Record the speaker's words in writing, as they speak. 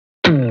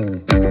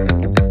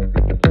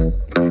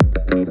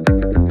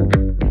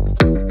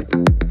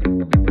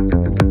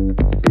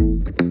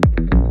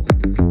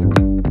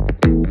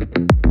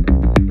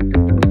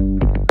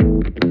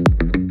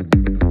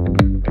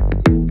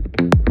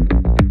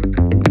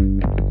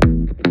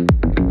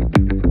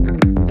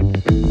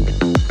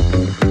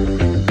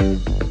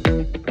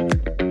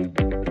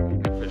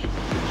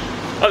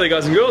Hi there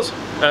guys and girls.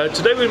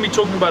 Today we're going to be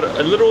talking about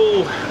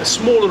a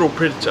small little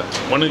predator.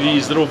 One of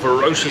these little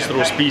ferocious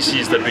little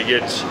species that we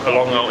get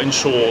along our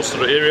inshore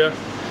sort of area.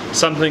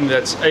 Something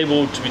that's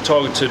able to be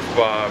targeted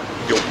by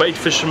your bait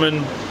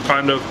fishermen,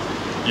 kind of,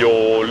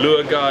 your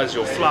lure guys,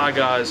 your fly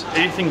guys,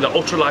 anything. The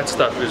ultralight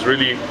stuff is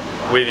really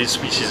where these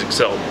species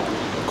excel.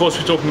 Of course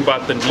we're talking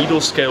about the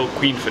needle scale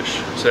queenfish.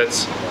 So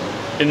that's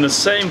in the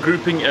same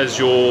grouping as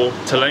your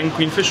Talang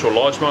queenfish or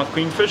largemouth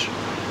queenfish,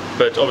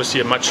 but obviously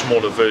a much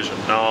smaller version.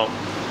 Now,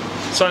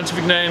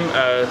 scientific name,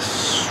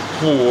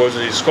 what was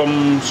it?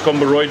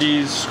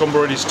 Scomberoidas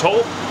toll,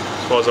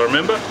 as far as I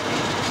remember.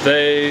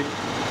 They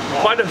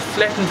quite a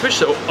flattened fish.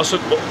 They're also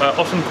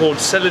often called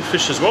salad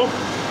fish as well.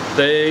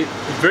 They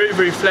very,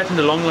 very flattened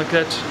along like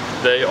that.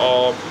 They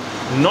are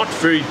not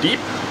very deep,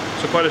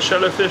 so quite a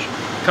shallow fish.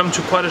 Come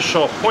to quite a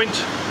sharp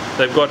point.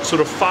 They've got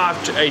sort of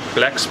 5 to 8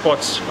 black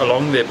spots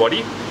along their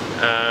body.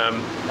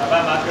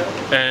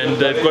 And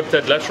they've got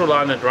that lateral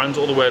line that runs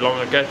all the way along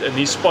like that, and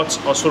these spots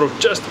are sort of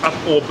just up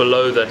or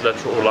below that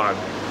lateral line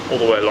all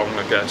the way along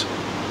like that.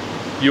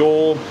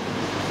 Your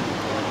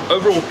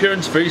overall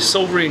appearance very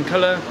silvery in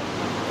color,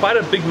 quite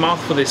a big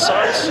mouth for their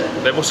size.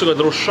 They've also got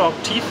little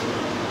sharp teeth.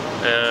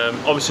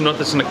 Obviously not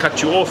that's going to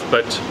cut you off,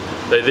 but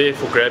they're there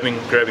for grabbing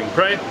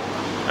prey.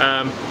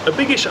 A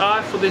biggish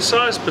eye for their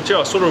size, but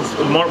yeah, sort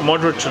of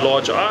moderate to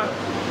large eye.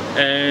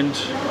 And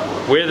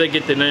where they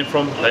get their name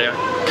from, they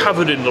are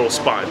covered in little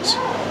spines.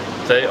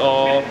 They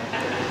are,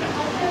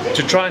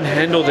 to try and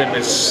handle them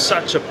is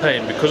such a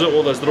pain because of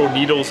all those little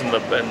needles and the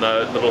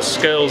little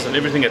scales and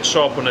everything that's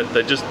sharp on it.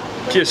 They just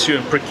pierce you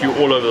and prick you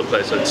all over the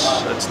place.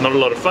 It's not a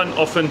lot of fun.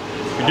 Often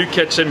if you do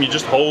catch them, you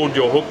just hold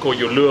your hook or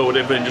your lure or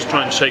whatever and just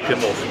try and shake them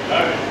off.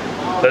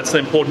 That's the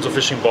importance of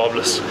fishing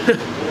barbless.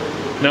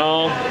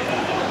 Now,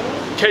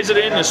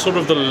 KZN is sort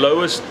of the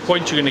lowest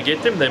point you're going to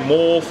get them. They're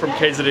more from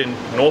KZN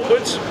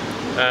northwards.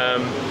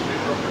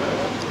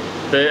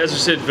 They're, as I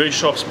said, very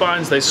sharp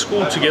spines. They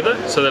school together,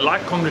 so they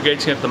like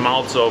congregating at the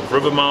mouths of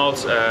river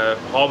mouths,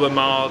 harbour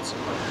mouths,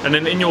 and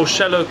then in your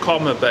shallow,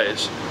 calmer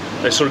bays,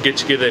 they sort of get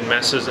together in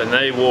masses and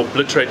they will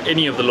obliterate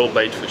any of the little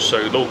bait fish. So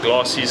little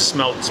glassies,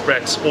 smelt,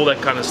 sprats, all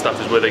that kind of stuff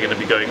is where they're going to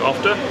be going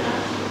after.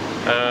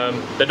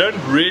 They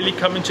don't really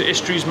come into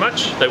estuaries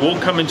much. They will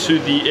come into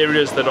the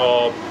areas that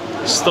are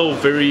still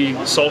very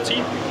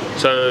salty,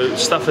 so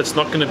stuff that's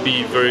not going to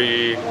be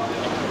very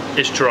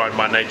estuarine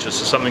by nature,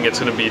 so something that's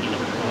going to be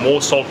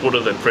more salt water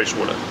than fresh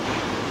water.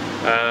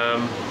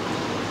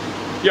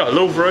 Yeah,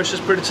 little ferocious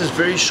predators,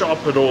 very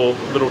sharp little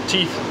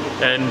teeth,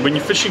 and when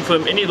you're fishing for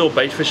them, any little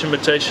bait fish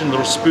imitation,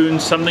 little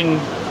spoons, something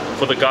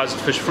for the guys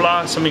that fish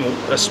fly,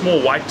 a small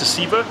white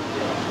deceiver,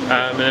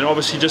 and then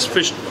obviously just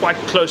fish quite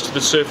close to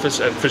the surface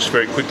and fish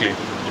very quickly.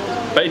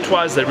 Bait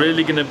wise, they're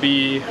really going to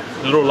be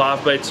little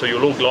live baits, so your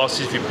little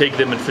glassies if you peg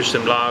them and fish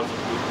them live.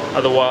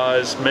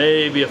 Otherwise,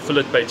 maybe a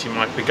fillet bait you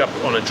might pick up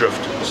on a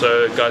drift.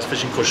 So guys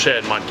fishing for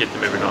shad might get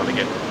them every now and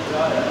again.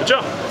 But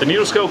yeah, the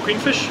needle scale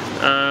queenfish,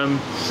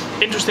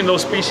 interesting little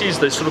species.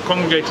 They sort of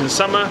congregate in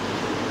summer,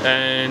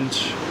 and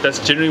that's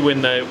generally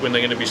when they're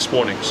going to be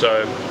spawning.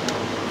 So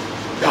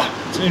yeah,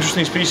 it's an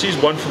interesting species,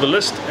 one for the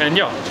list. And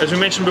yeah, as we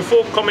mentioned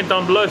before, comment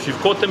down below if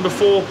you've caught them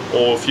before,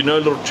 or if you know a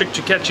little trick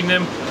to catching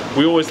them.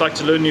 We always like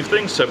to learn new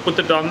things, so put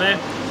that down there.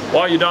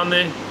 While you're down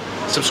there,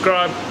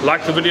 subscribe,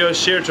 like the video,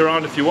 share it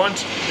around if you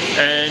want,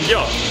 and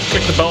yeah,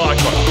 click the bell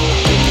icon.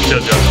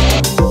 Cheers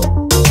guys.